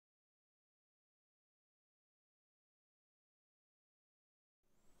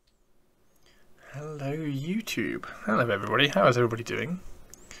Hello YouTube. Hello everybody. How is everybody doing?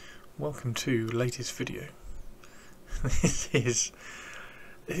 Welcome to latest video. This is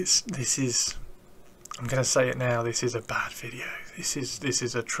I'm gonna say it now, this is a bad video. This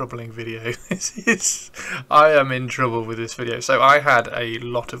is a troubling video. I am in trouble with this video. So I had a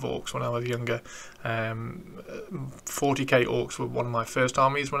lot of orcs when I was younger. 40k orcs were one of my first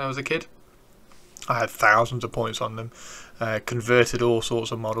armies when I was a kid. I had thousands of points on them, converted all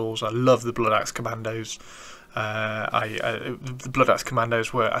sorts of models. I love the Blood Axe Commandos. The Blood Axe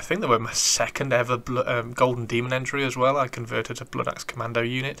Commandos were, I think they were my second ever Golden Demon entry as well. I converted a Blood Axe Commando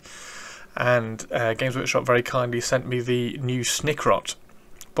unit. And Games Workshop very kindly sent me the new Snikrot,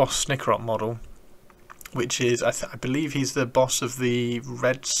 boss Snikrot model, which is, I believe he's the boss of the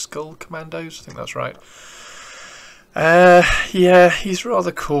Red Skull Commandos, I think that's right. Yeah, he's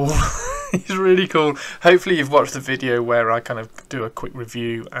rather cool. He's really cool. Hopefully you've watched the video where I kind of do a quick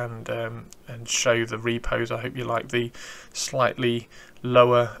review and show the repos. I hope you like the slightly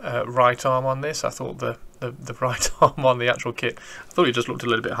lower right arm on this. I thought the right arm on the actual kit, I thought it just looked a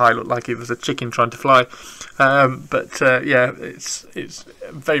little bit high, looked like it was a chicken trying to fly. Yeah, it's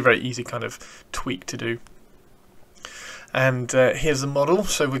very, very easy kind of tweak to do. And here's the model.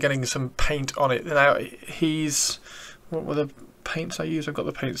 So we're getting some paint on it. Now what were the paints I used? I've got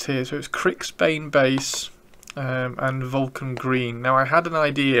the paints here. So it's Crixbane base and Vulcan green. Now I had an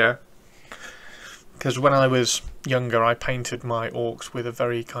idea, because when I was younger I painted my orcs with a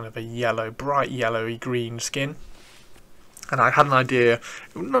very kind of a yellow, bright yellowy green skin. And I had an idea,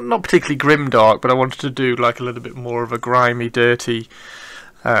 not particularly grimdark, but I wanted to do like a little bit more of a grimy, dirty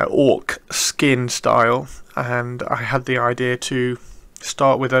orc skin style. And I had the idea to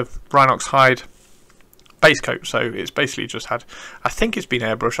start with a Rhinox hide base coat. So it's basically just had, I think it's been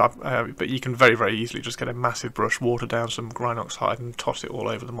airbrushed, but you can very, very easily just get a massive brush, water down some Rhinox hide and toss it all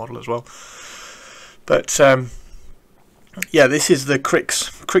over the model as well. But yeah, this is the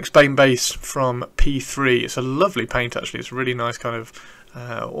Crixbane base from P3. It's a lovely paint actually. It's a really nice kind of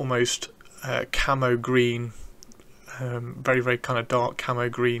almost camo green, very, very kind of dark camo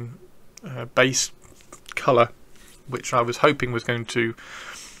green base colour, which I was hoping was going to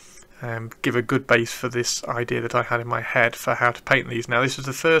give a good base for this idea that I had in my head for how to paint these. Now this is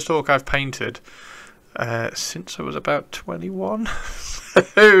the first orc I've painted since I was about 21.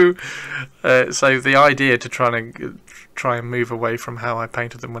 So the idea to try and move away from how I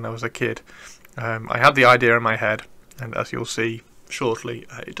painted them when I was a kid, I had the idea in my head, and as you'll see shortly,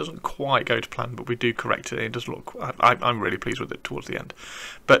 it doesn't quite go to plan, but we do correct it. It does look, I'm really pleased with it towards the end.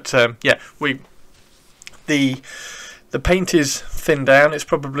 But yeah, the paint is thinned down. It's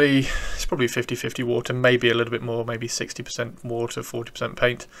probably 50-50 water, maybe a little bit more, maybe 60% water, 40%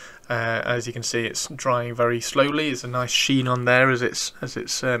 paint. As you can see, it's drying very slowly. There's a nice sheen on there as it's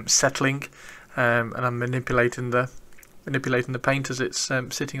settling, and I'm manipulating the paint as it's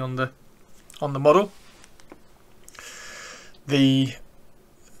sitting on the model. The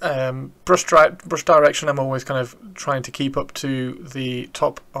brush direction, I'm always kind of trying to keep up to the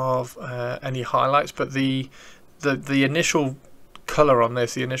top of any highlights, but the initial colour on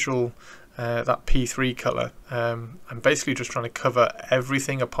this, the initial that P3 colour, I'm basically just trying to cover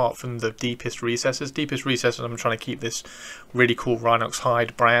everything apart from the deepest recesses. Deepest recesses, I'm trying to keep this really cool Rhinox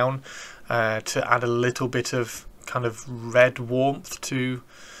hide brown to add a little bit of kind of red warmth to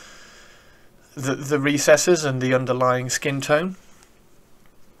the recesses and the underlying skin tone.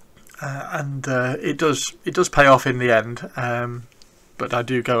 And it does pay off in the end. But I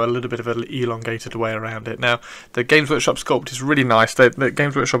do go a little bit of an elongated way around it. Now, the Games Workshop sculpt is really nice. The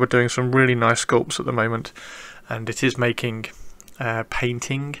Games Workshop are doing some really nice sculpts at the moment, and it is making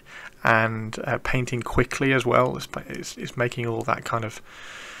painting and painting quickly as well. It's making all that kind of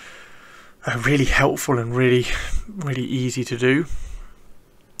really helpful and really easy to do.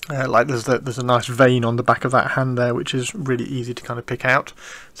 Like there's a nice vein on the back of that hand there, which is really easy to kind of pick out.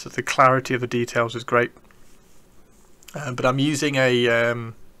 So the clarity of the details is great. But I'm using a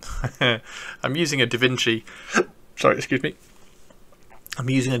I'm using a Da Vinci. Sorry, excuse me. I'm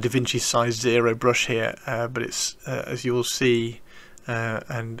using a Da Vinci size 0 brush here, but it's as you'll see,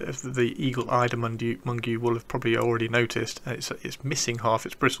 and the eagle-eyed among you will have probably already noticed, it's missing half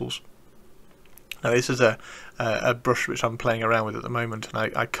its bristles. Now this is a brush which I'm playing around with at the moment,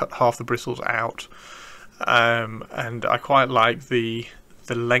 and I cut half the bristles out, and I quite like the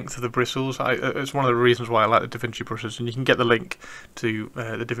length of the bristles. It's one of the reasons why I like the Da Vinci brushes, and you can get the link to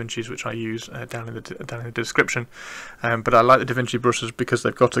the Da Vinci's which I use down in the description. But I like the Da Vinci brushes because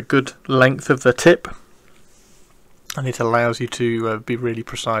they've got a good length of the tip, and it allows you to be really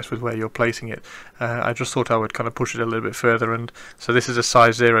precise with where you're placing it. I just thought I would kind of push it a little bit further, and so this is a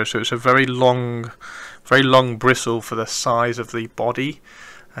size 0, so it's a very long bristle for the size of the body,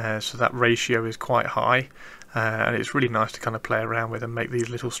 so that ratio is quite high, and it's really nice to kind of play around with and make these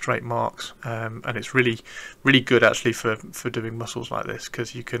little straight marks, and it's really good actually for doing muscles like this,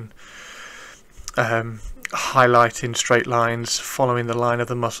 because you can highlight in straight lines, following the line of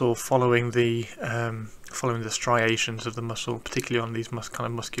the muscle, following the striations of the muscle, particularly on these kind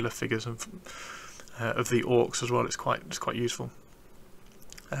of muscular figures of the orcs as well. It's quite useful.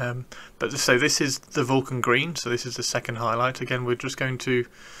 But so this is the Vulcan green, so this is the second highlight. Again, we're just going to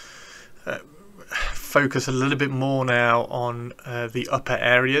focus a little bit more now on the upper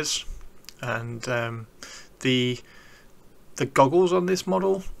areas, and the goggles on this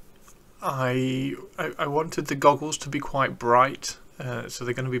model. I wanted the goggles to be quite bright, so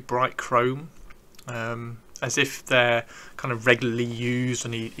they're going to be bright chrome, as if they're kind of regularly used,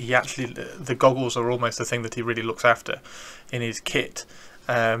 and he actually, the goggles are almost the thing that he really looks after in his kit,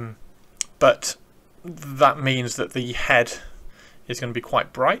 but that means that the head is going to be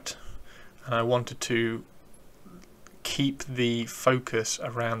quite bright, and I wanted to keep the focus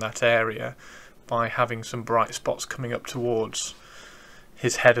around that area by having some bright spots coming up towards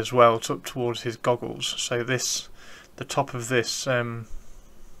his head as well, towards his goggles. So the top of this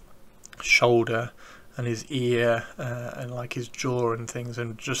shoulder and his ear and like his jaw and things,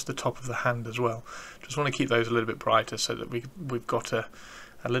 and just the top of the hand as well. Just want to keep those a little bit brighter so that we've got a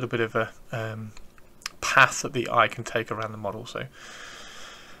little bit of a path that the eye can take around the model. So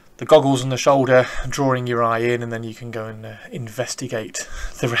the goggles on the shoulder, drawing your eye in, and then you can go and investigate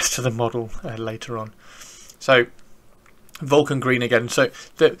the rest of the model later on. So Vulcan green again. So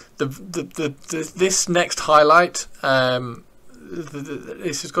this next highlight,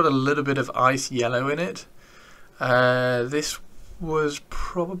 this has got a little bit of ice yellow in it. This was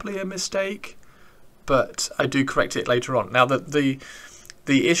probably a mistake, but I do correct it later on. Now the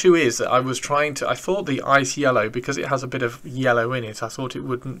issue is that I thought the ice yellow, because it has a bit of yellow in it, I thought it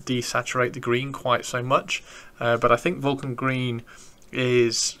wouldn't desaturate the green quite so much, but I think Vulcan green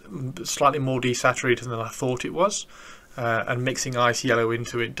is slightly more desaturated than I thought it was. And mixing ice yellow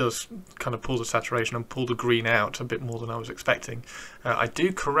into it does kind of pull the saturation and pull the green out a bit more than I was expecting. I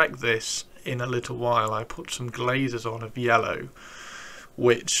do correct this in a little while. I put some glazes on of yellow,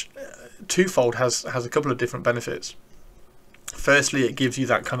 which twofold has a couple of different benefits. Firstly, it gives you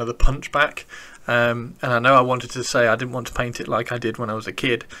that kind of the punch back, and I know I wanted to say I didn't want to paint it like I did when I was a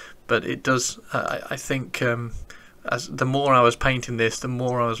kid, but it does. I think as the more I was painting this, the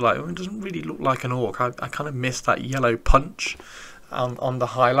more I was like, oh, it doesn't really look like an orc. I kind of missed that yellow punch on the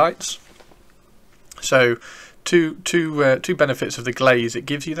highlights. So two benefits of the glaze: it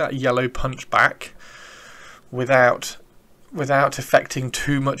gives you that yellow punch back without affecting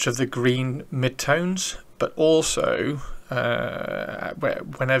too much of the green midtones, but also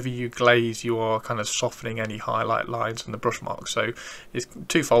whenever you glaze, you are kind of softening any highlight lines and the brush marks. So it's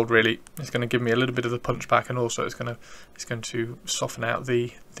twofold really. It's going to give me a little bit of the punch back, and also it's going to soften out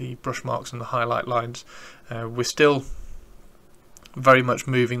the brush marks and the highlight lines. We're still very much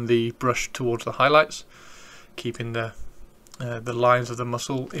moving the brush towards the highlights, keeping the lines of the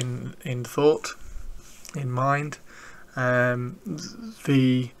muscle in thought, in mind.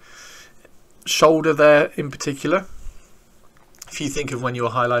 The shoulder there in particular, if you think of when you're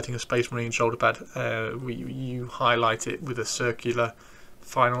highlighting a Space Marine shoulder pad, you highlight it with a circular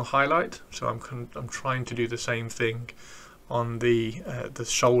final highlight. So I'm trying to do the same thing on the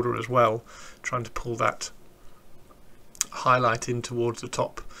shoulder as well, trying to pull that highlight in towards the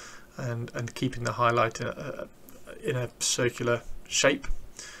top, and keeping the highlight in a circular shape.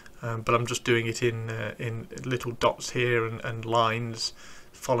 But I'm just doing it in little dots here and lines,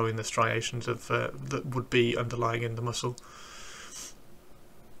 following the striations of that would be underlying in the muscle.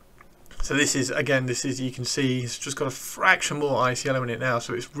 So this is, you can see it's just got a fraction more ice yellow in it now,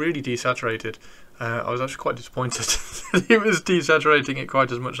 so it's really desaturated. I was actually quite disappointed that it was desaturating it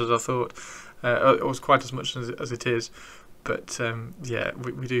quite as much as I thought. It was quite as much as it is, but yeah,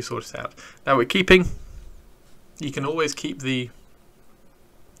 we do sort it out. Now we're keeping, you can always keep the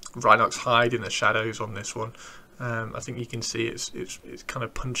Rhinox hide in the shadows on this one. I think you can see it's kind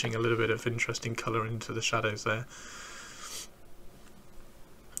of punching a little bit of interesting colour into the shadows there.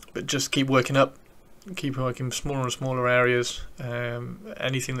 But just keep working up, keep working smaller and smaller areas.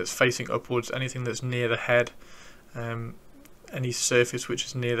 Anything that's facing upwards, anything that's near the head, any surface which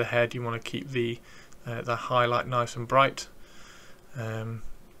is near the head, you want to keep the highlight nice and bright.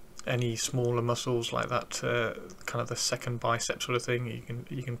 Any smaller muscles like that, kind of the second bicep sort of thing,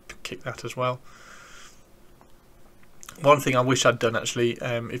 you can kick that as well. One thing I wish I'd done actually,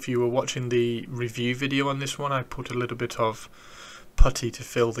 if you were watching the review video on this one, I put a little bit of putty to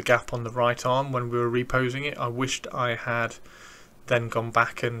fill the gap on the right arm when we were reposing it. I wished I had then gone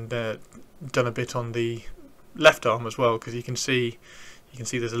back and done a bit on the left arm as well, because you can see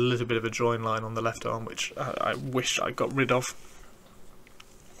there's a little bit of a join line on the left arm, which I wish I got rid of.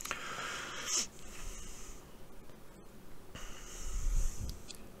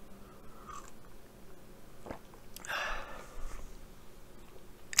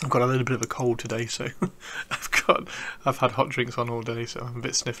 I've got a little bit of a cold today, so I've had hot drinks on all day, so I'm a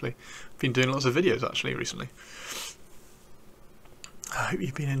bit sniffly. Been doing lots of videos actually recently. I hope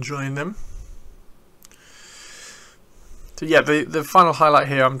you've been enjoying them. So yeah, the final highlight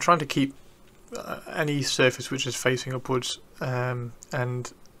here, I'm trying to keep any surface which is facing upwards,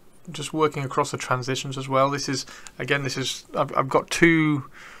 and just working across the transitions as well. This is I've got two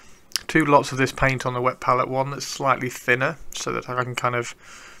lots of this paint on the wet palette, one that's slightly thinner so that I can kind of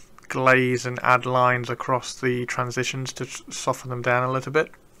glaze and add lines across the transitions to soften them down a little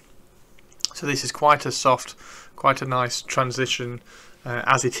bit. So this is quite a soft, quite a nice transition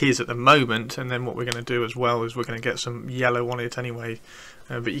as it is at the moment, and then what we're going to do as well is we're going to get some yellow on it anyway.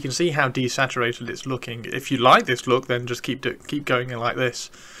 But you can see how desaturated it's looking. If you like this look, then just keep going like this.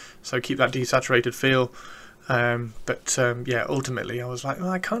 So keep that desaturated feel. Yeah, ultimately I was like, well,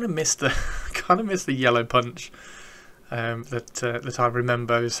 I kind of miss the yellow punch that I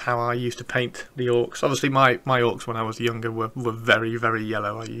remember is how I used to paint the orcs. Obviously my orcs when I was younger were very, very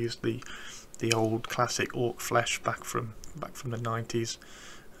yellow. I used the old classic orc flesh back from the 90s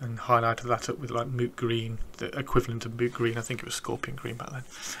and highlighted that up with like moot green, the equivalent of moot green. I think it was scorpion green back then.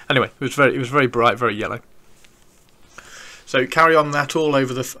 Anyway, it was very bright, very yellow. So carry on that all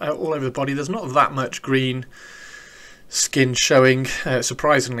over the body. There's not that much green skin showing,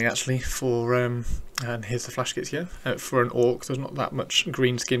 surprisingly actually, for and here's the flash kits here. For an orc, there's not that much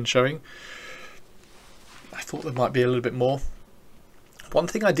green skin showing. I thought there might be a little bit more. One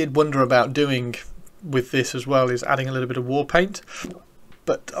thing I did wonder about doing with this as well is adding a little bit of war paint,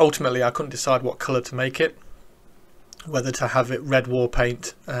 but ultimately I couldn't decide what colour to make it, whether to have it red war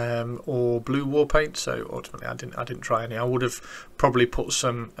paint or blue war paint. So ultimately I didn't try any. I would have probably put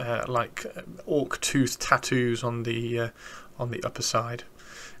some like orc tooth tattoos on the upper side.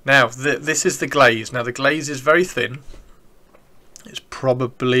 Now this is the glaze. Now the glaze is very thin. It's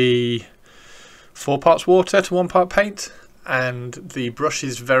probably 4 parts water to 1 part paint, and the brush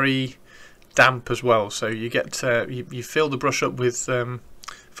is very damp as well. So you get you fill the brush up with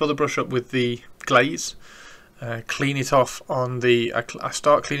the glaze. Clean it off on the. I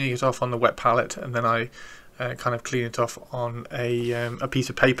start cleaning it off on the wet palette, and then I kind of clean it off on a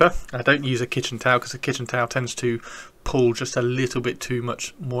piece of paper. I don't use a kitchen towel because a kitchen towel tends to pull just a little bit too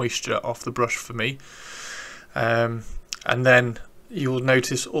much moisture off the brush for me. And then you'll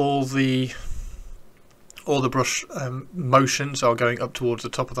notice all the brush motions are going up towards the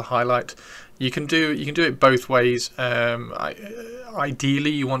top of the highlight. You can do it both ways.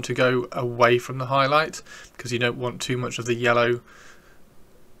 Ideally you want to go away from the highlight because you don't want too much of the yellow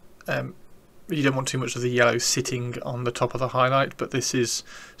sitting on the top of the highlight, but this is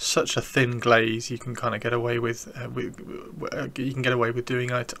such a thin glaze you can kind of get away with doing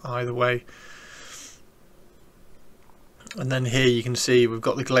it either way. And then here you can see we've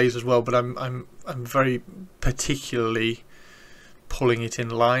got the glaze as well, but I'm very particularly pulling it in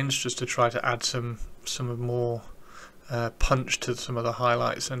lines just to try to add some more punch to some of the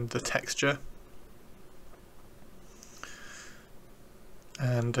highlights and the texture.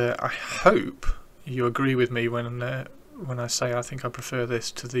 And I hope you agree with me when I say I think I prefer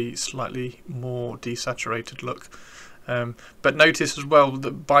this to the slightly more desaturated look. But notice as well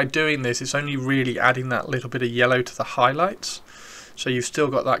that by doing this, it's only really adding that little bit of yellow to the highlights. So you've still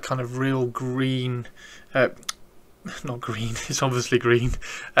got that kind of real green, not green, it's obviously green.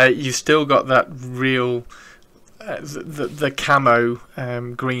 You've still got that real, the camo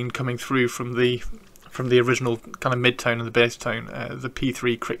green coming through from the original kind of mid-tone and the base tone, the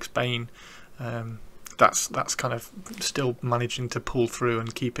P3 Crixbane. That's kind of still managing to pull through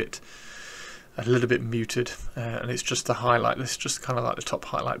and keep it a little bit muted, and it's just the highlight. This is just kind of like the top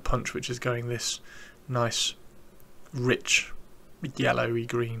highlight punch, which is going this nice, rich, yellowy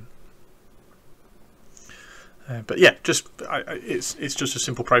green. But yeah, it's just a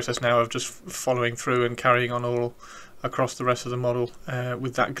simple process now of just following through and carrying on all across the rest of the model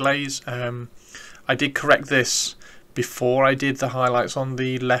with that glaze. I did correct this before I did the highlights on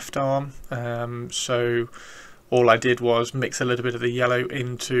the left arm, so all I did was mix a little bit of the yellow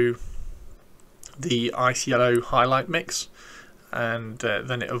into the ice yellow highlight mix, and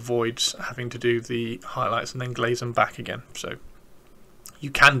then it avoids having to do the highlights and then glaze them back again. So you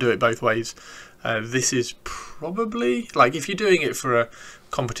can do it both ways. This is probably, like, if you're doing it for a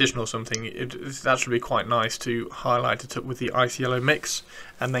competition or something, that should be quite nice to highlight it up with the ice yellow mix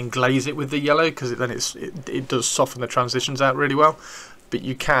and then glaze it with the yellow, because then it does soften the transitions out really well. But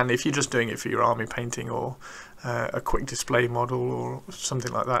you can, if you're just doing it for your army painting or a quick display model or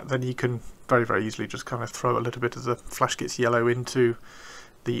something like that, then you can very, very easily just kind of throw a little bit of the Flash Kits yellow into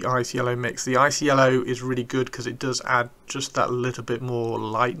the ice yellow mix. The ice yellow is really good because it does add just that little bit more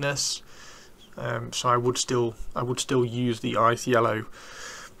lightness. So I would still use the ice yellow,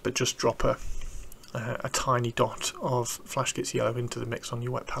 but just drop a tiny dot of Flash Kits yellow into the mix on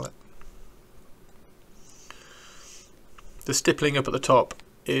your wet palette. The stippling up at the top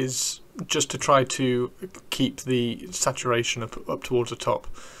is just to try to keep the saturation up towards the top.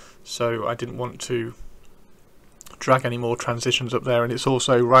 So I didn't want to drag any more transitions up there, and it's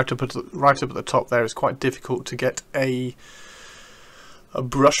also right up at the top there. It's quite difficult to get a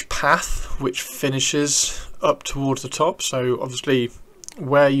brush path which finishes up towards the top. So obviously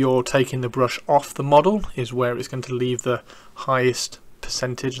where you're taking the brush off the model is where it's going to leave the highest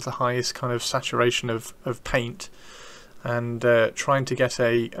percentage, the highest kind of saturation of paint, and trying to get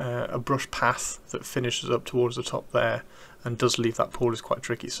a brush path that finishes up towards the top there and does leave that pool is quite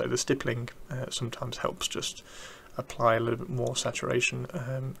tricky. So the stippling sometimes helps just apply a little bit more saturation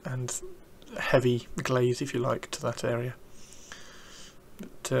and heavy glaze, if you like, to that area.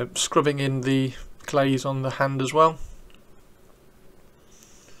 But scrubbing in the glaze on the hand as well,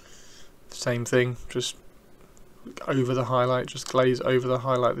 same thing, just over the highlight, just glaze over the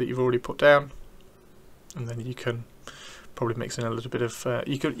highlight that you've already put down, and then you can probably mix in a little bit of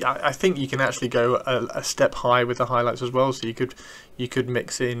I think you can actually go a step high with the highlights as well. So you could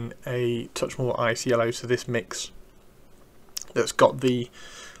mix in a touch more ice yellow to this mix that's got the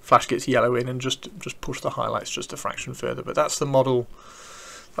Flash Kits yellow in, and just push the highlights just a fraction further. But that's the model.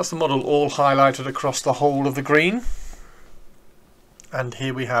 That's the model all highlighted across the whole of the green. And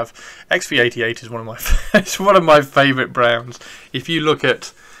here we have XV88 is one of my it's one of my favourite browns. If you look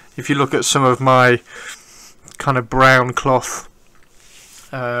at some of my kind of brown cloth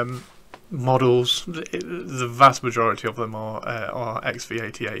models, the vast majority of them are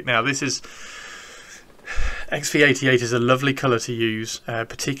XV88. Now this is XV88 is a lovely colour to use,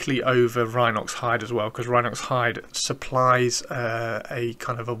 particularly over Rhinox hide as well, because Rhinox hide supplies a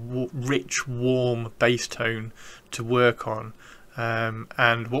kind of a rich, warm base tone to work on.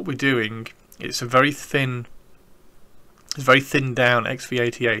 And what we're doing, it's very thin down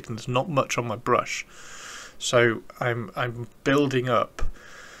XV88, and there's not much on my brush. So I'm building up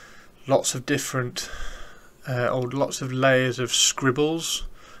lots of different or lots of layers of scribbles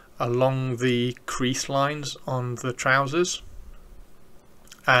along the crease lines on the trousers,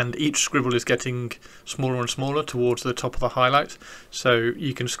 and each scribble is getting smaller and smaller towards the top of the highlight. So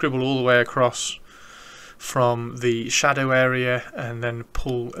you can scribble all the way across from the shadow area and then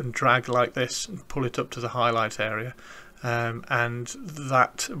pull and drag like this and pull it up to the highlight area. And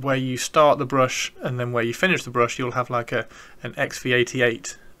that where you start the brush and then where you finish the brush, you'll have like an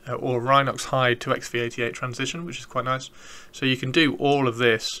XV88 or Rhinox hide to XV88 transition, which is quite nice. So you can do all of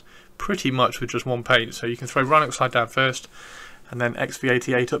this pretty much with just one paint. So you can throw Rhinox hide down first and then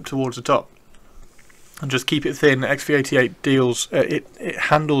XV88 up towards the top, and just keep it thin. XV88 deals it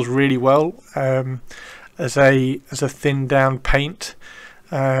handles really well as a thin down paint,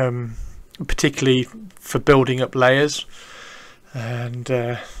 particularly for building up layers. And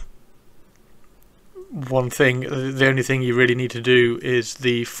the only thing you really need to do is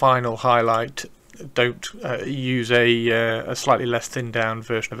the final highlight. Don't use a slightly less thin down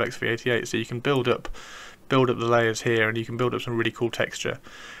version of XV88, so you can build up the layers here, and you can build up some really cool texture.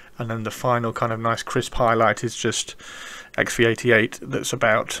 And then the final kind of nice crisp highlight is just XV88 that's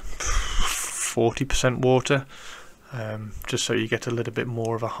about 40% water, just so you get a little bit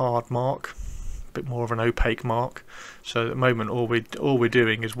more of a hard mark, a bit more of an opaque mark. So at the moment all we're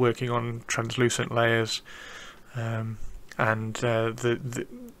doing is working on translucent layers, and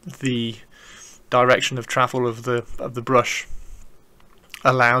the direction of travel of the brush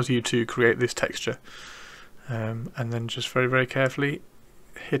allows you to create this texture, and then just very, very carefully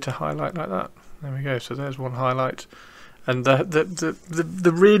hit a highlight like that. There we go. So there's one highlight. And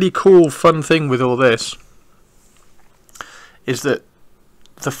the really cool, fun thing with all this is that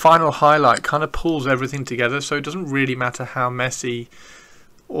the final highlight kind of pulls everything together. So it doesn't really matter how messy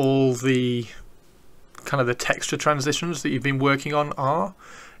all the kind of the texture transitions that you've been working on are.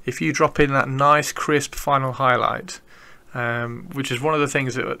 If you drop in that nice crisp final highlight, which is one of the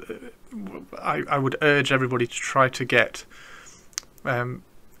things that I would urge everybody to try to get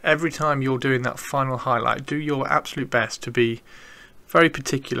every time you're doing that final highlight, do your absolute best to be very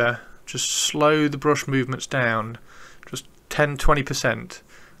particular. Just slow the brush movements down, just 10-20%,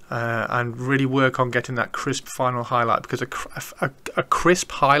 and really work on getting that crisp final highlight, because a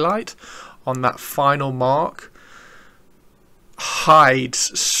crisp highlight on that final mark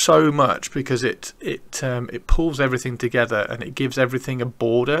hides so much, because it pulls everything together and it gives everything a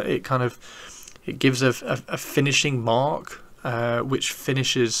border. It gives a finishing mark, which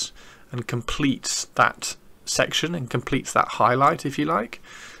finishes and completes that section and completes that highlight, if you like.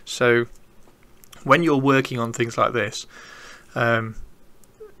 So when you're working on things like this,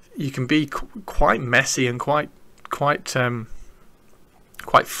 you can be quite messy and quite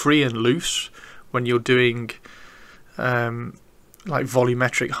free and loose when you're doing like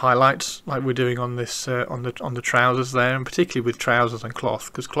volumetric highlights, like we're doing on this on the trousers there, and particularly with trousers and cloth,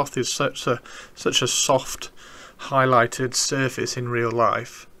 because cloth is such a soft highlighted surface in real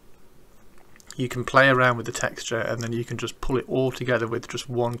life. You can play around with the texture, and then you can just pull it all together with just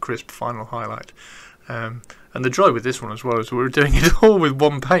one crisp final highlight. And the joy with this one as well is we're doing it all with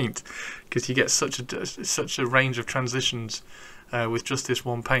one paint, because you get such a range of transitions with just this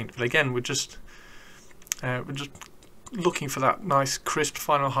one paint. But again, we're just looking for that nice crisp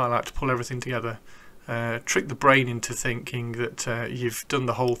final highlight to pull everything together. Trick the brain into thinking that you've done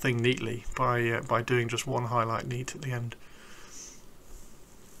the whole thing neatly by doing just one highlight neat at the end.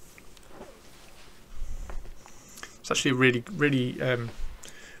 It's actually a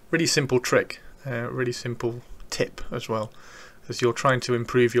really simple trick, really simple tip as well. As you're trying to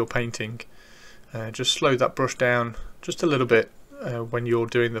improve your painting, just slow that brush down just a little bit when you're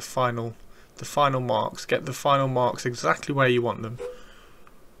doing the final marks. Get the final marks exactly where you want them,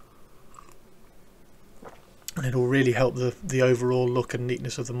 and it'll really help the overall look and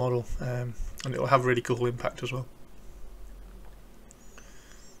neatness of the model, and it will have a really cool impact as well.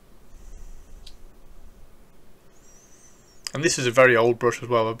 And this is a very old brush as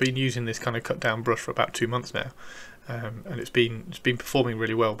well. I've been using this kind of cut down brush for about 2 months now, and it's been performing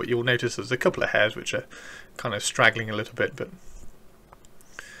really well. But you'll notice there's a couple of hairs which are kind of straggling a little bit, but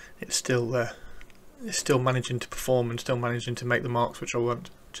it's still managing to perform and still managing to make the marks which I want,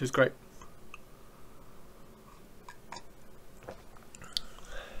 which is great.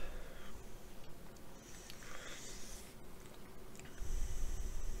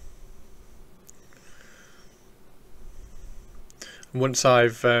 Once I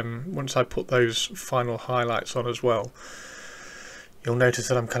put those final highlights on as well, you'll notice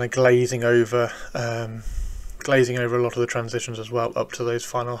that I'm kind of glazing over a lot of the transitions as well up to those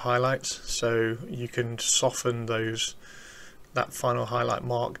final highlights, so you can soften that final highlight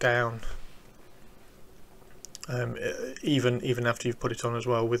mark down, even after you've put it on as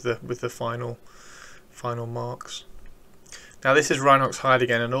well with the final marks. Now this is Rhinox hide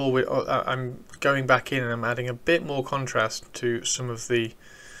again, and I'm going back in and I'm adding a bit more contrast to some of the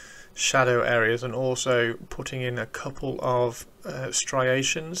shadow areas, and also putting in a couple of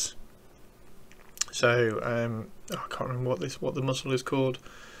striations. So I can't remember what the muscle is called.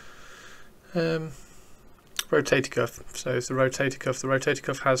 Rotator cuff. So it's the rotator cuff. The rotator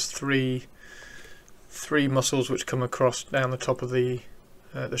cuff has three muscles which come across down the top of the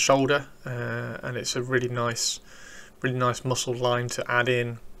shoulder, and it's a really nice muscle line to add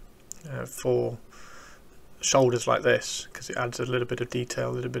in for shoulders like this, because it adds a little bit of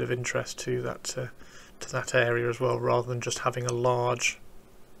detail, a little bit of interest to that area as well, rather than just having a large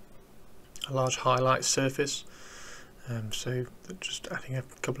highlight surface. So just adding a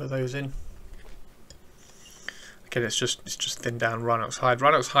couple of those in. Again, it's just thinned down Rhinox hide.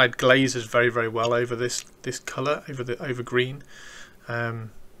 Rhinox hide glazes very, very well over this colour, over green.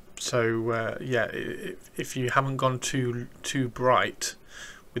 So yeah, if you haven't gone too bright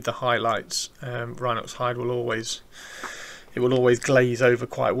with the highlights, Rhinox hide will always glaze over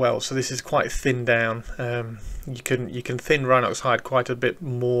quite well. So this is quite thinned down. You can thin Rhinox hide quite a bit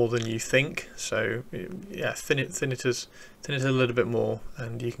more than you think. So yeah, thin it a little bit more,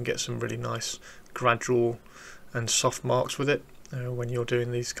 and you can get some really nice gradual and soft marks with it when you're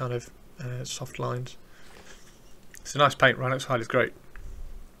doing these kind of soft lines. It's a nice paint. Rhinox hide is great.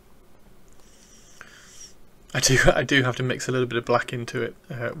 I do have to mix a little bit of black into it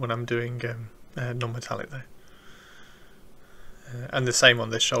when I'm doing non-metallic though. And the same on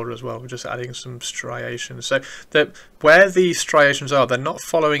this shoulder as well. We're just adding some striations. So where the striations are, they're not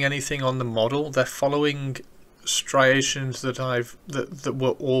following anything on the model. They're following striations that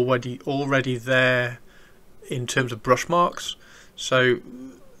were already there in terms of brush marks. So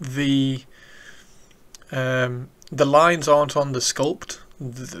the lines aren't on the sculpt.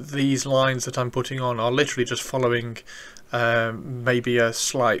 These lines that I'm putting on are literally just following maybe a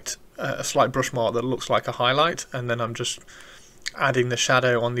slight brush mark that looks like a highlight, and then I'm just adding the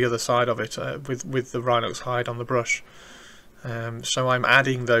shadow on the other side of it with the Rhinox hide on the brush. So I'm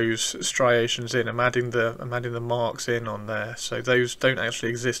adding those striations in. I'm adding the marks in on there. So those don't actually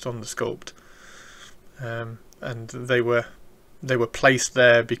exist on the sculpt, and they were placed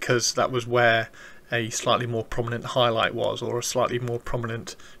there because that was where a slightly more prominent highlight was, or a slightly more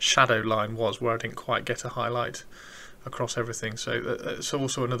prominent shadow line was, where I didn't quite get a highlight across everything. So that's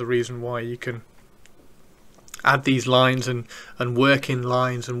also another reason why you can add these lines and work in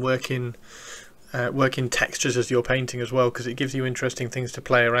lines and work in textures as you're painting as well, because it gives you interesting things to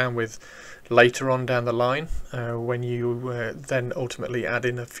play around with later on down the line, when you then ultimately add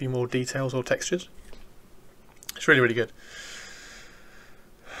in a few more details or textures. It's really, really good.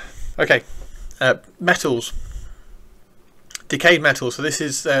 Okay, metals. Decayed metal. So this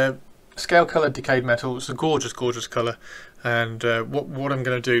is scale colored decayed metal. It's a gorgeous, gorgeous colour. And what I'm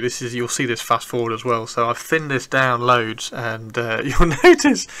going to do, you'll see this fast forward as well. So I've thinned this down loads, and you'll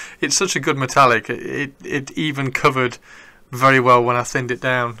notice it's such a good metallic. It even covered very well when I thinned it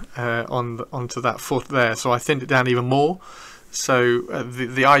down onto that foot there. So I thinned it down even more. So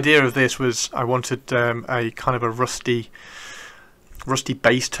the idea of this was I wanted a kind of a rusty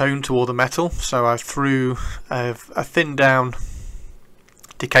base tone to all the metal. So I threw a thinned down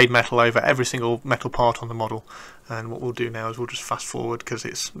decayed metal over every single metal part on the model. And what we'll do now is we'll just fast forward, because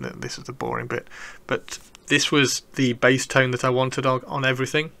this is the boring bit. But this was the base tone that I wanted on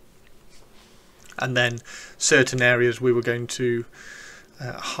everything. And then certain areas we were going to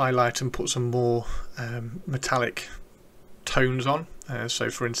highlight and put some more metallic tones on. So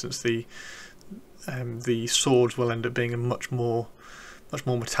for instance, the swords will end up being a much more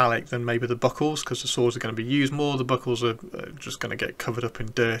metallic than maybe the buckles, because the swords are going to be used more. The buckles are just going to get covered up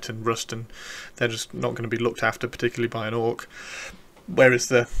in dirt and rust, and they're just not going to be looked after particularly by an orc, whereas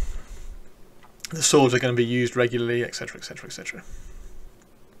the swords are going to be used regularly, etc, etc, etc.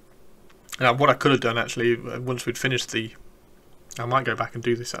 Now what I could have done actually, once we'd finished I might go back and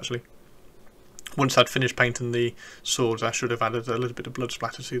do this actually, once I'd finished painting the swords, I should have added a little bit of blood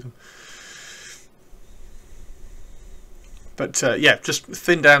splatter to them. But yeah, just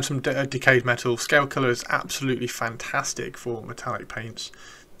thin down some decayed metal. Scale colour is absolutely fantastic for metallic paints.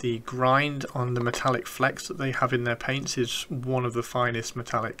 The grind on the metallic flecks that they have in their paints is one of the finest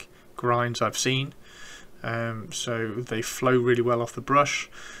metallic grinds I've seen. So they flow really well off the brush.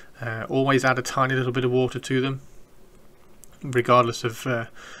 Always add a tiny little bit of water to them, regardless of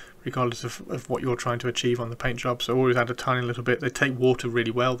what you're trying to achieve on the paint job. So always add a tiny little bit. They take water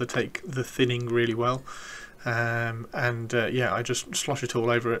really well. They take the thinning really well. Yeah, I just slosh it all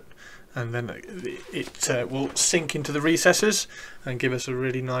over it, and then it will sink into the recesses and give us a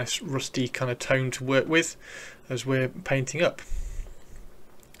really nice rusty kind of tone to work with as we're painting up.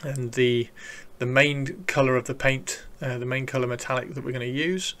 And the main colour of the paint, the main colour metallic that we're going to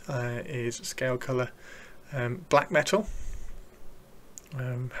use is scale colour black metal.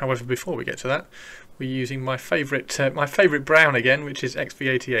 However, before we get to that, we're using my favourite brown again, which is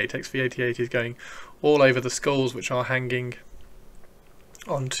XV88. XV88 is going all over the skulls which are hanging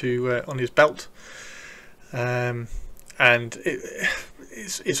onto on his belt, and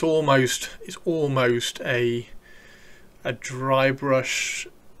it's almost a dry brush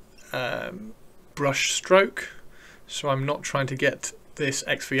brush stroke. So I'm not trying to get this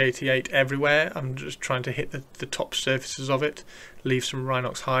XV88 everywhere. I'm just trying to hit the top surfaces of it, leave some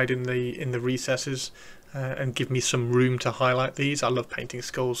Rhinox hide in the recesses, and give me some room to highlight these. I love painting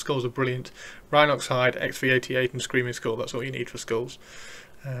skulls. Skulls are brilliant. Rhinox hide, XV88 and Screaming Skull, that's all you need for skulls.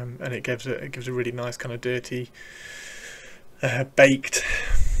 And it gives a really nice kind of dirty baked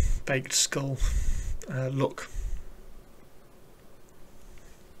skull look.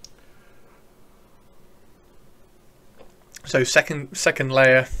 So second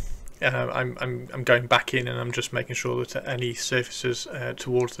layer, I'm going back in and I'm just making sure that any surfaces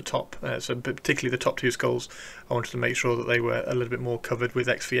towards the top, so particularly the top two skulls, I wanted to make sure that they were a little bit more covered with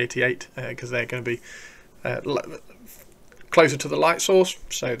XV88, because they're going to be closer to the light source,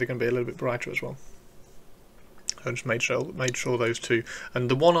 so they're going to be a little bit brighter as well. I just made sure those two, and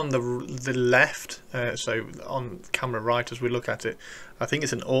the one on the left, so on camera right as we look at it, I think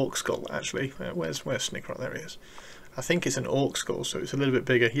it's an orc skull actually. Where's Snikrot? There he is. I think it's an orc skull, so it's a little bit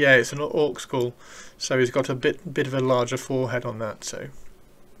bigger. Yeah, it's an orc skull, so he's got a bit of a larger forehead on that, so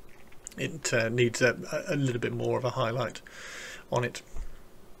it needs a little bit more of a highlight on it.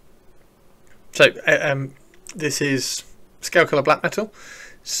 So this is scale colour black metal.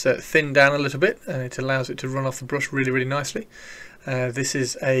 It's thinned down a little bit, and it allows it to run off the brush really, really nicely. This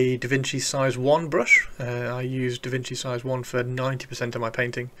is a DaVinci size 1 brush. I use DaVinci size 1 for 90% of my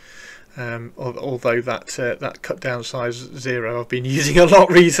painting, although that cut down size 0 I've been using a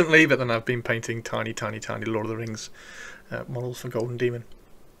lot recently, but then I've been painting tiny Lord of the Rings models for Golden Demon.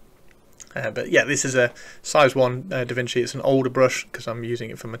 But yeah, this is a size 1 DaVinci. It's an older brush because I'm using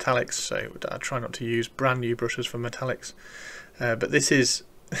it for metallics, so I try not to use brand new brushes for metallics. But this is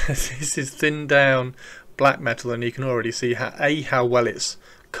this is thinned down black metal, and you can already see how well it's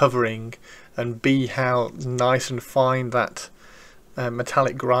covering, and B, how nice and fine that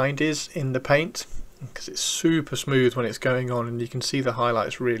metallic grind is in the paint, because it's super smooth when it's going on, and you can see the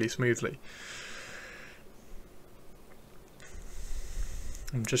highlights really smoothly.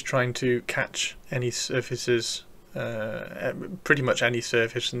 I'm just trying to catch any surfaces, pretty much any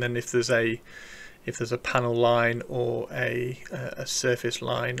surface, and then if there's a panel line or a surface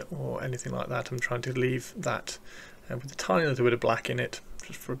line or anything like that, I'm trying to leave that with a tiny little bit of black in it,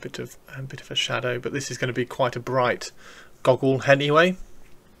 just for a bit of a shadow. But this is going to be quite a bright goggle anyway.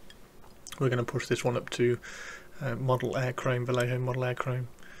 We're going to push this one up to model air chrome, Vallejo model air chrome.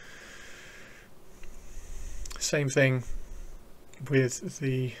 Same thing with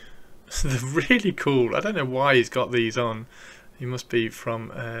the really cool, I don't know why he's got these on. He must be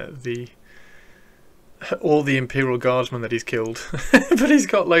from all the Imperial Guardsmen that he's killed. But he's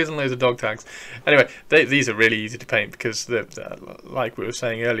got loads and loads of dog tags. Anyway, these are really easy to paint because, like we were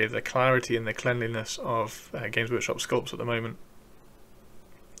saying earlier, the clarity and the cleanliness of Games Workshop sculpts at the moment,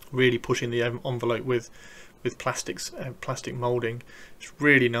 really pushing the envelope with plastic moulding. It's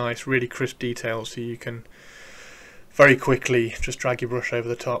really nice, really crisp details, so you can very quickly just drag your brush over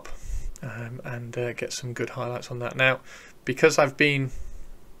the top and get some good highlights on that. Now, because I've been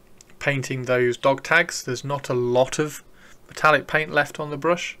painting those dog tags, there's not a lot of metallic paint left on the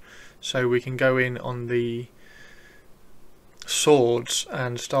brush, so we can go in on the swords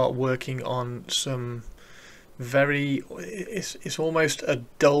and start working on some it's almost a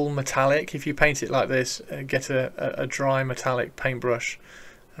dull metallic. If you paint it like this, get a dry metallic paintbrush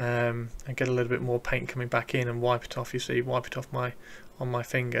and get a little bit more paint coming back in and wipe it off. You see, wipe it off on my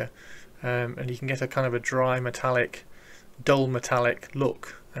finger, and you can get a kind of a dry metallic, dull metallic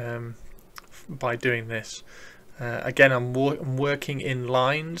look by doing this. Again, I'm working in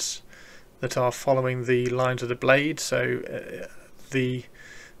lines that are following the lines of the blade, so the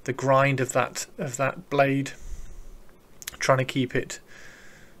grind of that blade, trying to keep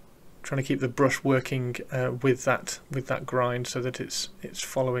the brush working with that grind, so that it's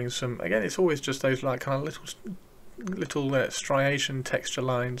following some. Again, it's always just those like kind of little striation texture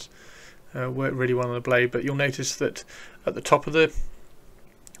lines work really well on the blade. But you'll notice that at the top of the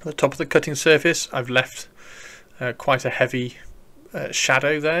cutting surface, I've left quite a heavy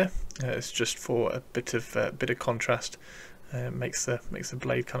shadow there. It's just for a bit of contrast. Makes the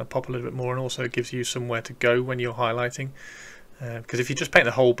blade kind of pop a little bit more, and also gives you somewhere to go when you're highlighting. Because if you just paint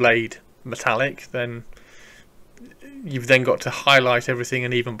the whole blade metallic, then you've then got to highlight everything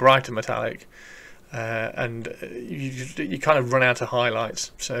an even brighter metallic, and you kind of run out of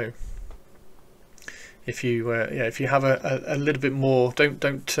highlights. So if you have a little bit more,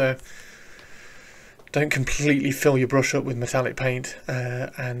 don't completely fill your brush up with metallic paint,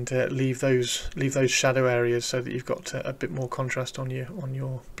 and leave those shadow areas so that you've got a bit more contrast on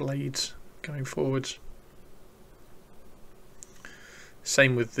your blades going forwards.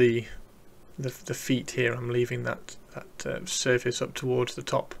 Same with the feet here. I'm leaving that surface up towards the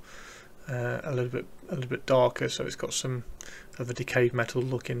top a little bit darker, so it's got some of the decayed metal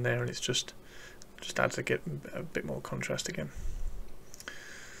look in there, and it's just adds a bit more contrast again.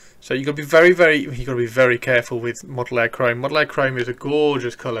 So you've got to be very careful with model air chrome. Model air chrome is a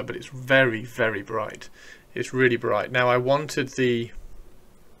gorgeous colour, but it's very, very bright. It's really bright. Now, I wanted the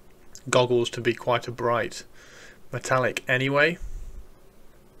goggles to be quite a bright metallic anyway,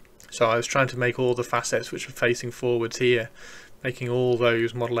 so I was trying to make all the facets which are facing forwards here, making all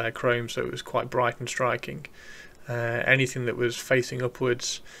those model air chrome, so it was quite bright and striking. Anything that was facing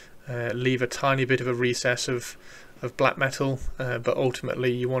upwards, leave a tiny bit of a recess of black metal, but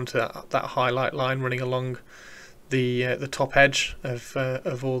ultimately you want that highlight line running along the top edge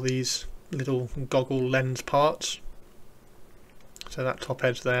of all these little goggle lens parts. So that top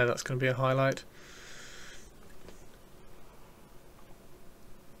edge there, that's going to be a highlight.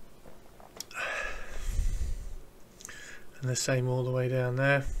 And the same all the way down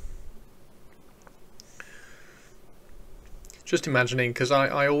there. Just imagining, because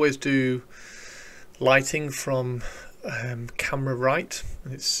I always do lighting from camera right.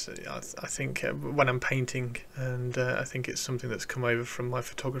 It's I think when I'm painting, and I think it's something that's come over from my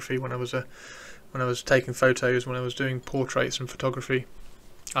photography when I was taking photos, when I was doing portraits and photography.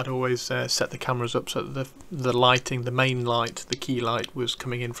 I'd always set the cameras up so that the lighting, the main light, the key light, was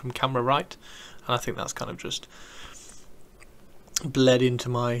coming in from camera right, and I think that's kind of just bled into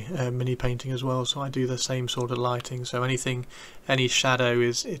my mini painting as well. So I do the same sort of lighting. So any shadow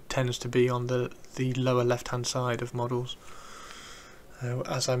it tends to be on the lower left hand side of models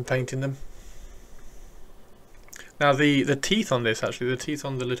as I'm painting them. Now the teeth on this, actually, the teeth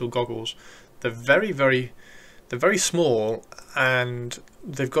on the little goggles, they're very small, and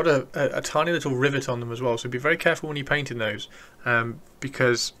they've got a tiny little rivet on them as well. So be very careful when you're painting those,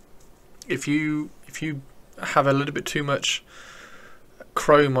 because if you have a little bit too much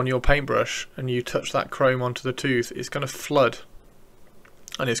chrome on your paintbrush and you touch that chrome onto the tooth, it's going to flood,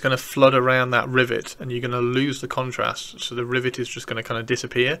 and it's going to flood around that rivet, and you're going to lose the contrast. So the rivet is just going to kind of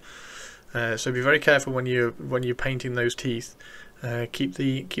disappear. So be very careful when you're painting those teeth. Keep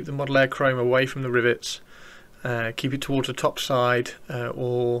the model air chrome away from the rivets. Keep it towards the top side,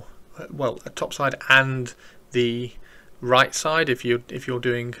 or well, a top side and the right side if you're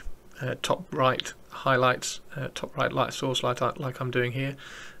doing top right highlights, top right light source like I'm doing here.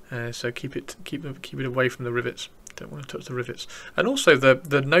 So keep it away from the rivets. Don't want to touch the rivets. And also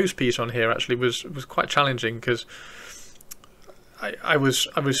the nose piece on here actually was quite challenging, because I was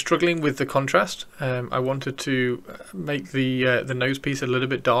struggling with the contrast. I wanted to make the nose piece a little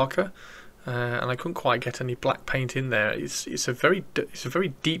bit darker, and I couldn't quite get any black paint in there. It's a very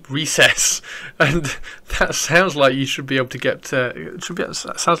deep recess, and that sounds like you should be able to get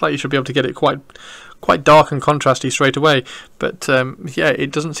sounds like you should be able to get it quite dark and contrasty straight away. But yeah,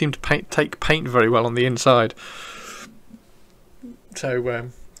 it doesn't seem to take paint very well on the inside. So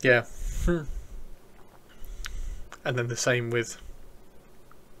yeah, and then the same with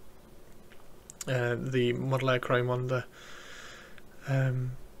the model air chrome on the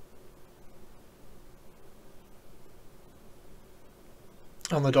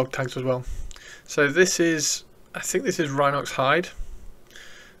dog tags as well. So this is, I think this is Rhinox hide.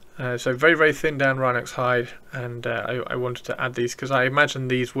 So very thin down Rhinox hide, and I wanted to add these because I imagine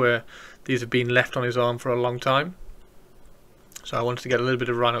these have been left on his arm for a long time. So I wanted to get a little bit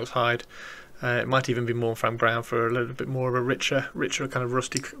of Rhinox hide. It might even be Mornfram brown for a little bit more of a richer kind of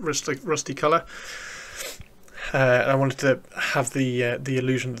rusty colour. I wanted to have the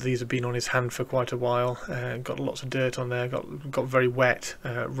illusion that these have been on his hand for quite a while. Got lots of dirt on there. Got very wet,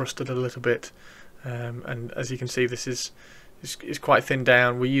 rusted a little bit, and as you can see, this is quite thin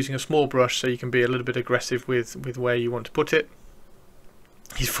down. We're using a small brush, so you can be a little bit aggressive with where you want to put it.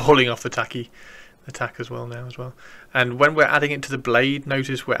 He's falling off the tack as well now as well. And when we're adding it to the blade,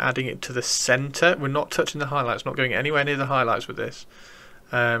 notice we're adding it to the center. We're not touching the highlights, not going anywhere near the highlights with this.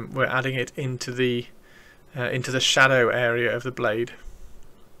 We're adding it into the shadow area of the blade,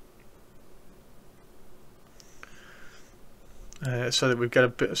 so that we've got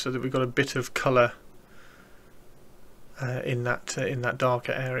a bit of colour in that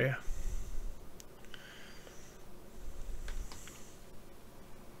darker area.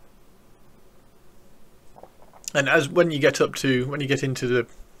 And when you get into the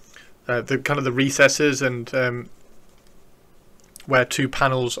kind of the recesses and where two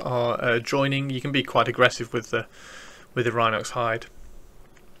panels are joining, you can be quite aggressive with the Rhinox hide,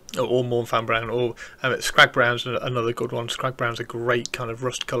 or Mornfram brown, or Scrag brown's another good one. Scrag brown's a great kind of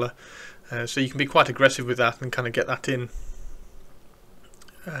rust colour, so you can be quite aggressive with that and kind of get that in,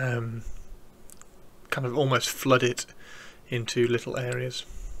 kind of almost flood it into little areas.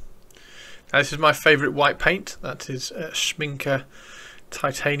 Now, this is my favourite white paint. That is Schminker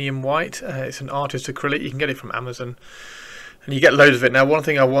Titanium White. It's an artist acrylic. You can get it from Amazon, and you get loads of it. Now, one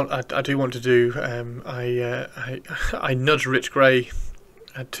thing I do want to do, I nudged Rich Gray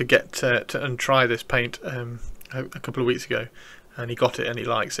to get to try this paint a couple of weeks ago, and he got it and he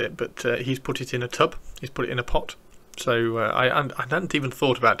likes it, but he's put it in a tub. He's put it in a pot. So I hadn't even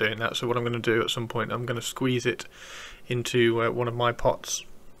thought about doing that. So what I'm going to do at some point, I'm going to squeeze it into one of my pots,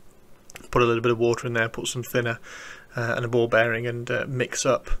 put a little bit of water in there, put some thinner and a ball bearing, and mix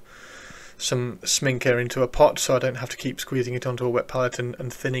up some Schminker into a pot, so I don't have to keep squeezing it onto a wet palette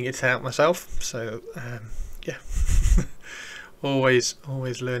and thinning it out myself. So yeah, always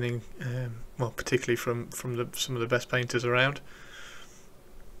learning, well, particularly from some of the best painters around.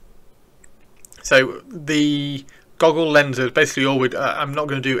 So the goggle lenses, basically all I'm not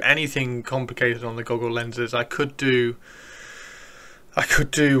going to do anything complicated on the goggle lenses. I could do like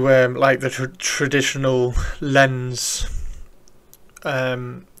the traditional lens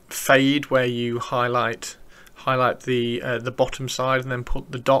fade, where you highlight highlight the bottom side and then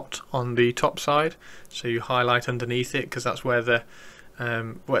put the dot on the top side. So you highlight underneath it, because that's where the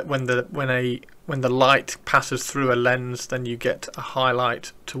when the light passes through a lens, then you get a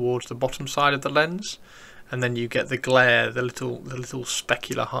highlight towards the bottom side of the lens, and then you get the glare, the little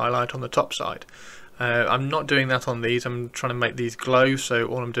specular highlight on the top side. I'm not doing that on these. I'm trying to make these glow, so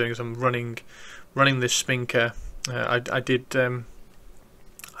all I'm doing is I'm running this spinker. I did a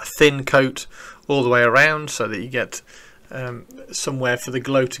thin coat all the way around so that you get somewhere for the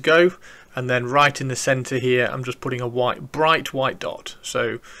glow to go, and then right in the center here I'm just putting a bright white dot.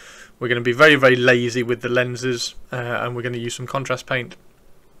 So we're going to be very, very lazy with the lenses, and we're going to use some contrast paint,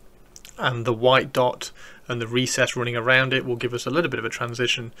 and the white dot and the recess running around it will give us a little bit of a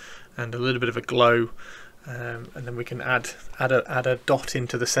transition and a little bit of a glow, and then we can add a dot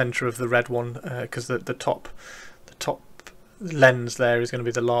into the center of the red one, because the top lens there is going to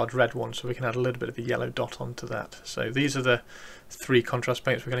be the large red one, so we can add a little bit of a yellow dot onto that. So these are the 3 contrast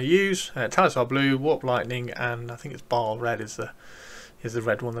paints we're going to use: Talisar Blue, Warp Lightning, and I think it's Bar Red is the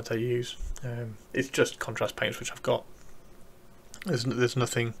red one that I use. It's just contrast paints which I've got. There's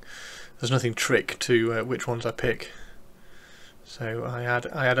nothing trick to which ones I pick. So I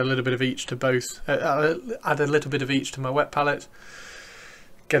add a little bit of each to both. Add a little bit of each to my wet palette.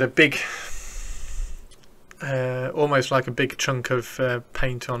 Get a big, almost like a big chunk of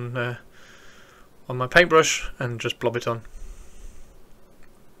paint on my paintbrush, and just blob it on.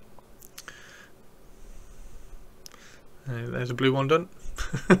 There's a blue one done.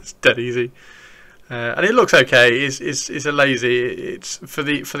 It's dead easy. And it looks okay. It's a lazy. It's for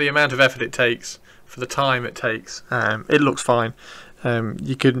the amount of effort it takes, for the time it takes. It looks fine.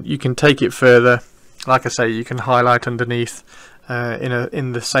 You can take it further. Like I say, you can highlight underneath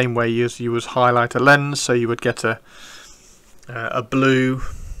in the same way as you would highlight a lens. So you would get a blue,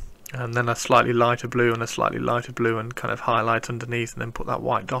 and then a slightly lighter blue, and a slightly lighter blue, and kind of highlight underneath, and then put that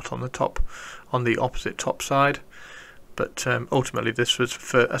white dot on the top, on the opposite top side. But ultimately, this was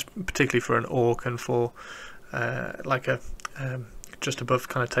particularly for an orc, and for like a just above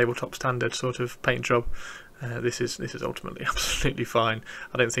kind of tabletop standard sort of paint job. This is ultimately absolutely fine.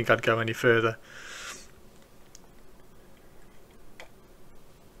 I don't think I'd go any further.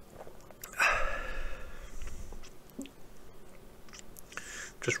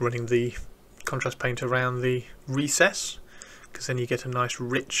 Just running the contrast paint around the recess, because then you get a nice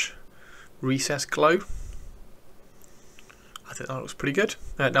rich recess glow. I think that looks pretty good.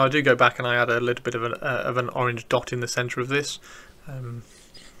 Now I do go back and I add a little bit of an orange dot in the centre of this,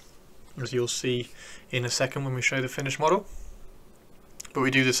 as you'll see in a second when we show the finished model. But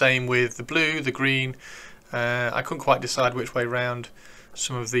we do the same with the blue, the green. I couldn't quite decide which way round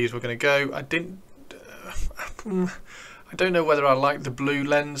some of these were going to go. I don't know whether I like the blue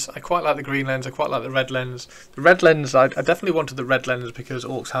lens. I quite like the green lens. I quite like the red lens. The red lens, I definitely wanted the red lens because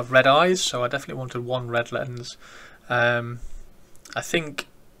orcs have red eyes, so I definitely wanted one red lens. I think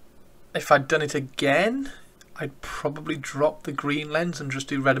if I'd done it again, I'd probably drop the green lens and just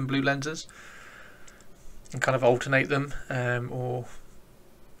do red and blue lenses and kind of alternate them,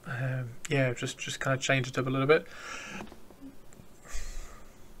 yeah, just kind of change it up a little bit.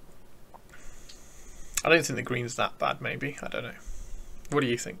 I don't think the green's that bad, maybe. I don't know. What do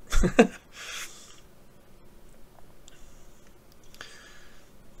you think?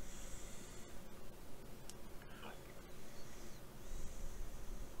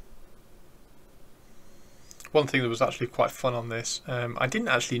 One thing that was actually quite fun on this, I didn't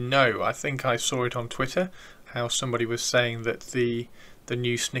actually know, I think I saw it on Twitter, how somebody was saying that the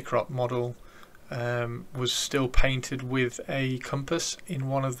new Snikrot model was still painted with a compass in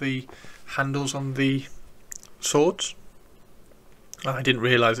one of the handles on the swords. I didn't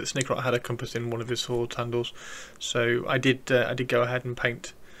realise that Snikrot had a compass in one of his sword handles, so I did go ahead and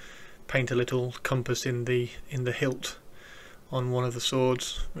paint a little compass in the hilt on one of the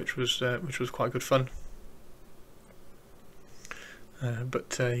swords, which was quite good fun.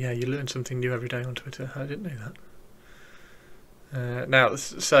 But yeah, you learn something new every day on Twitter. I didn't know that. Now,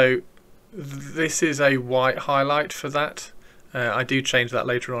 so this is a white highlight for that. I do change that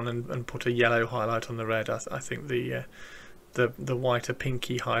later on and put a yellow highlight on the red. I think the whiter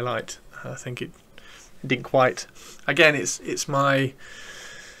pinky highlight, I think it didn't quite. Again, it's my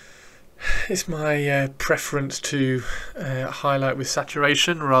preference to highlight with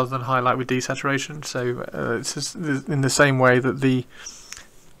saturation rather than highlight with desaturation. So it's just in the same way that the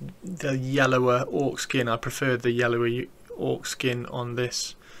yellower orc skin, I preferred the yellower orc skin on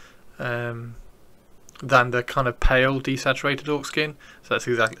this than the kind of pale desaturated orc skin. So that's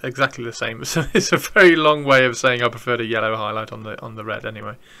exactly the same. So it's a very long way of saying I preferred a yellow highlight on the red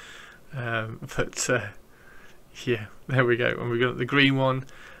anyway. But Yeah, there we go. And we've got the green one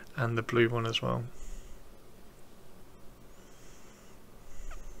and the blue one as well.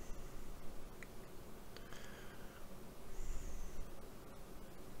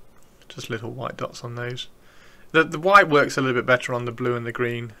 Just little white dots on those. The white works a little bit better on the blue and the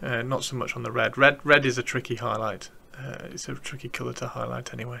green, not so much on the red. Red is a tricky highlight. It's a tricky colour to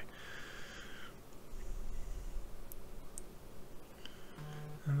highlight anyway.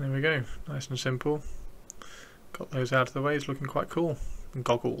 And there we go, nice and simple. Got those out of the way, it's looking quite cool. And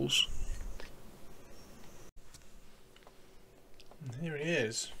goggles. And here it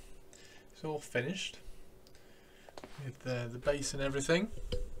is. It's all finished with the base and everything.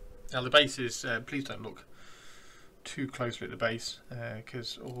 Now the base is, please don't look too closely at the base,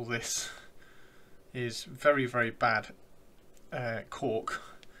 because all this is very, very bad cork,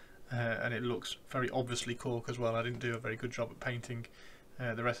 and it looks very obviously cork as well. I didn't do a very good job at painting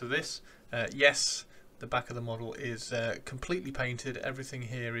the rest of this. Yes, the back of the model is completely painted. Everything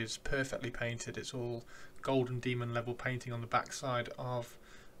here is perfectly painted. It's all golden demon level painting on the back side of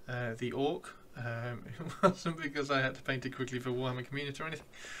the orc. It wasn't because I had to paint it quickly for Warhammer Community or anything.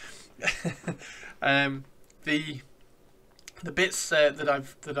 The bits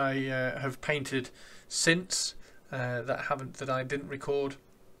that I have painted since that I didn't record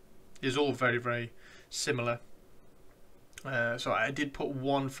is all very, very similar. So I did put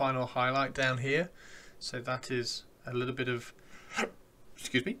one final highlight down here. So that is a little bit of,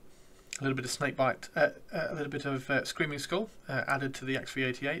 excuse me, a little bit of snakebite, a little bit of screaming skull added to the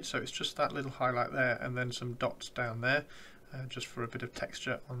XV88. So it's just that little highlight there, and then some dots down there, just for a bit of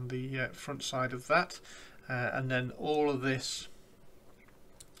texture on the front side of that. And then all of this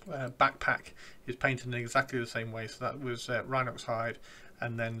backpack is painted in exactly the same way. So that was Rhinox hide,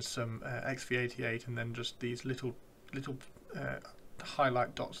 and then some XV88, and then just these little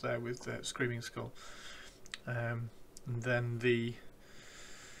highlight dots there with screaming skull. And then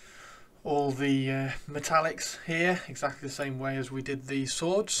all the metallics here exactly the same way as we did the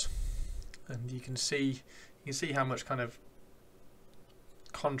swords, and you can see how much kind of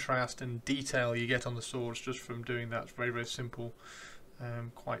contrast and detail you get on the swords just from doing that. It's very, very simple,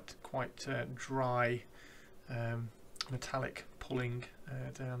 quite dry metallic pulling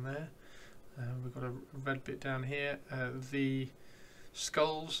down there. We've got a red bit down here. The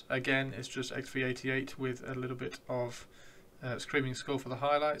skulls, again, it's just XV88 with a little bit of screaming skull for the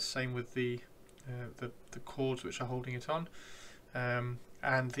highlights. Same with the cords which are holding it on.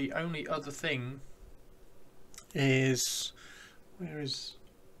 And the only other thing is,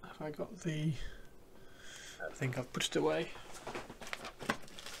 have I got the? I think I've put it away.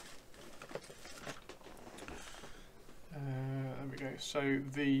 There we go. So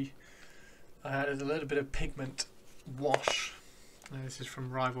I added a little bit of pigment wash. This is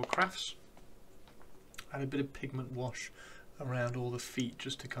from Rival Crafts. I had a bit of pigment wash around all the feet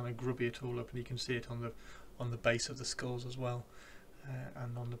just to kind of grubby it all up, and you can see it on the base of the skulls as well,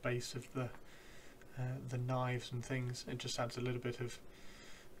 and on the base of the knives and things. It just adds a little bit of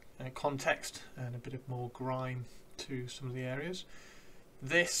context and a bit of more grime to some of the areas.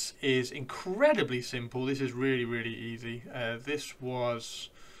 This is incredibly simple. This is really, really easy. This was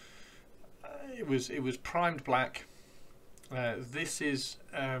it was primed black. This is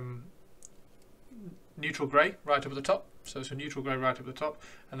neutral grey right up at the top, so it's a neutral grey right up at the top,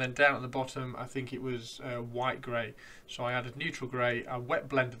 and then down at the bottom I think it was white grey. So I added neutral grey, I wet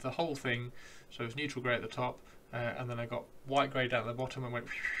blended the whole thing, so it's neutral grey at the top, and then I got white grey down at the bottom and went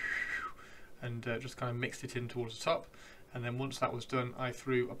and just kind of mixed it in towards the top. And then once that was done, I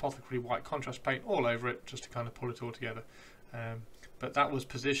threw apothecary white contrast paint all over it just to kind of pull it all together. But that was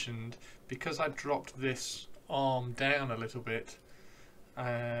positioned because I dropped this arm down a little bit.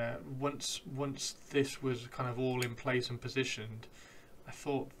 Once this was kind of all in place and positioned, I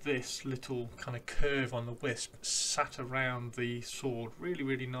thought this little kind of curve on the wisp sat around the sword really,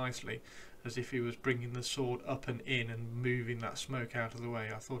 really nicely, as if he was bringing the sword up and in and moving that smoke out of the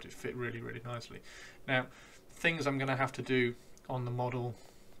way. I thought it fit really, really nicely. Now, things I'm going to have to do on the model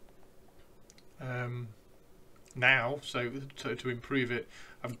now, so to improve it,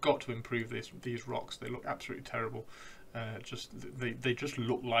 I've got to improve these rocks. They look absolutely terrible. They just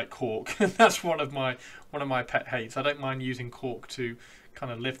look like cork. That's one of my pet hates. I don't mind using cork to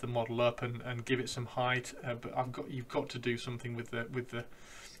kind of lift the model up and give it some height, but you've got to do something with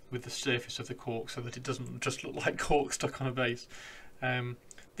the surface of the cork so that it doesn't just look like cork stuck on a base.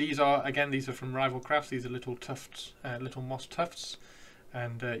 These are from Rival Crafts. These are little tufts, little moss tufts,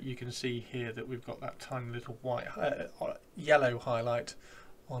 and you can see here that we've got that tiny little white, yellow highlight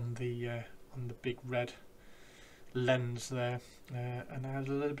on the big red lens there, and I added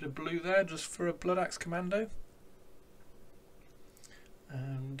a little bit of blue there just for a Blood Axe Commando.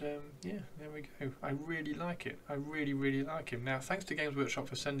 And yeah, there we go. I really like it. I really like him. Now, thanks to Games Workshop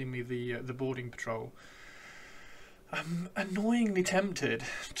for sending me the boarding patrol. I'm annoyingly tempted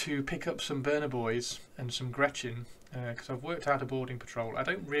to pick up some Burner Boys and some Gretchen because I've worked out a boarding patrol. I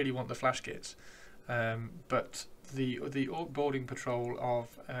don't really want the flash kits, but the Orc boarding patrol of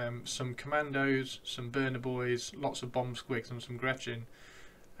some Commandos, some Burner Boys, lots of Bomb Squigs, and some Gretchen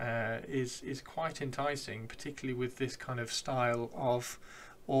is quite enticing, particularly with this kind of style of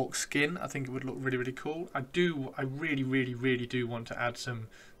Orc skin. I think it would look really cool. I really do want to add some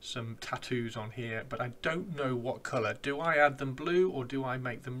tattoos on here, but I don't know what colour. Do I add them blue, or do I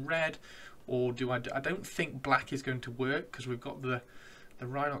make them red, or do I don't think black is going to work, because we've got the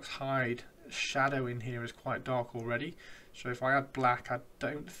Rhinox hide shadow in here is quite dark already. So if I add black, I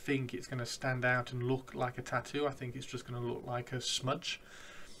don't think it's going to stand out and look like a tattoo. I think it's just going to look like a smudge.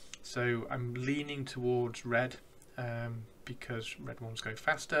 So I'm leaning towards red, because red ones go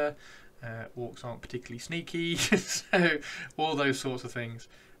faster, orcs aren't particularly sneaky, so all those sorts of things.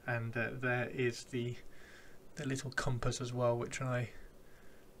 And there is the little compass as well, which I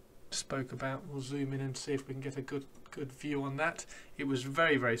spoke about. We'll zoom in and see if we can get a good view on that. It was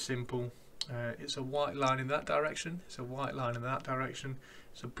very simple. It's a white line in that direction, it's a white line in that direction,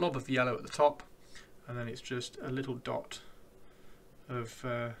 it's a blob of yellow at the top, and then it's just a little dot of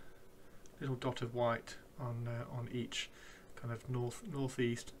white on each kind of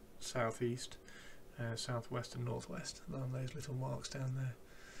northeast, southeast, southwest and northwest, on those little marks down there.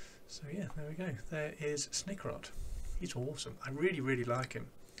 So yeah, there we go. There is Snikrot. He's awesome. I really like him.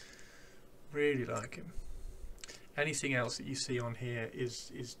 Really like him. Anything else that you see on here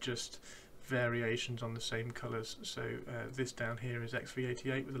is just variations on the same colours. So this down here is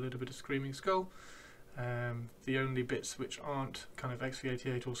XV88 with a little bit of Screaming Skull. The only bits which aren't kind of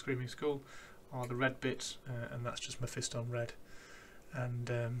XV88 or Screaming Skull are the red bits, and that's just Mephiston red.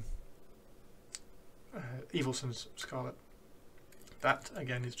 And Evil Sun's Scarlet. That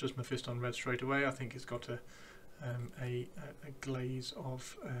again is just Mephiston red straight away. I think it's got a glaze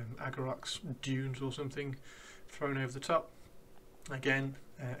of Agarox dunes or something thrown over the top. Again,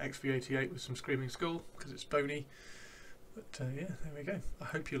 XV88 with some Screaming Skull because it's bony. But yeah, there we go. I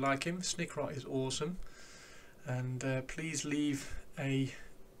hope you like him. Snikrot is awesome. And please leave a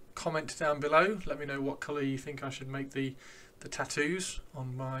comment down below. Let me know what colour you think I should make the tattoos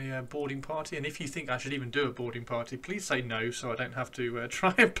on my boarding party. And if you think I should even do a boarding party, please say no, so I don't have to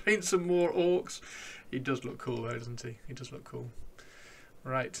try and paint some more orcs. He does look cool though, doesn't he? He does look cool.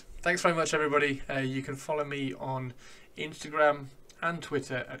 Right. Thanks very much, everybody. You can follow me on Instagram and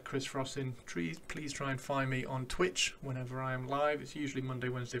Twitter at Chris Frossin. Please try and find me on Twitch whenever I am live. It's usually Monday,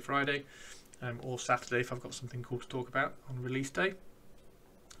 Wednesday, Friday, or Saturday if I've got something cool to talk about on release day.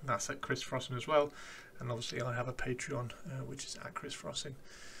 That's at Chris Frossin as well. And obviously I have a Patreon, which is at Chris Frossin.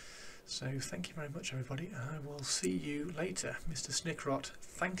 So thank you very much, everybody. I will see you later. Mr. Snikrot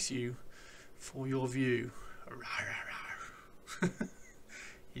thanks you for your view.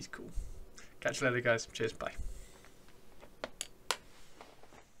 He's cool. Catch you later, guys. Cheers. Bye.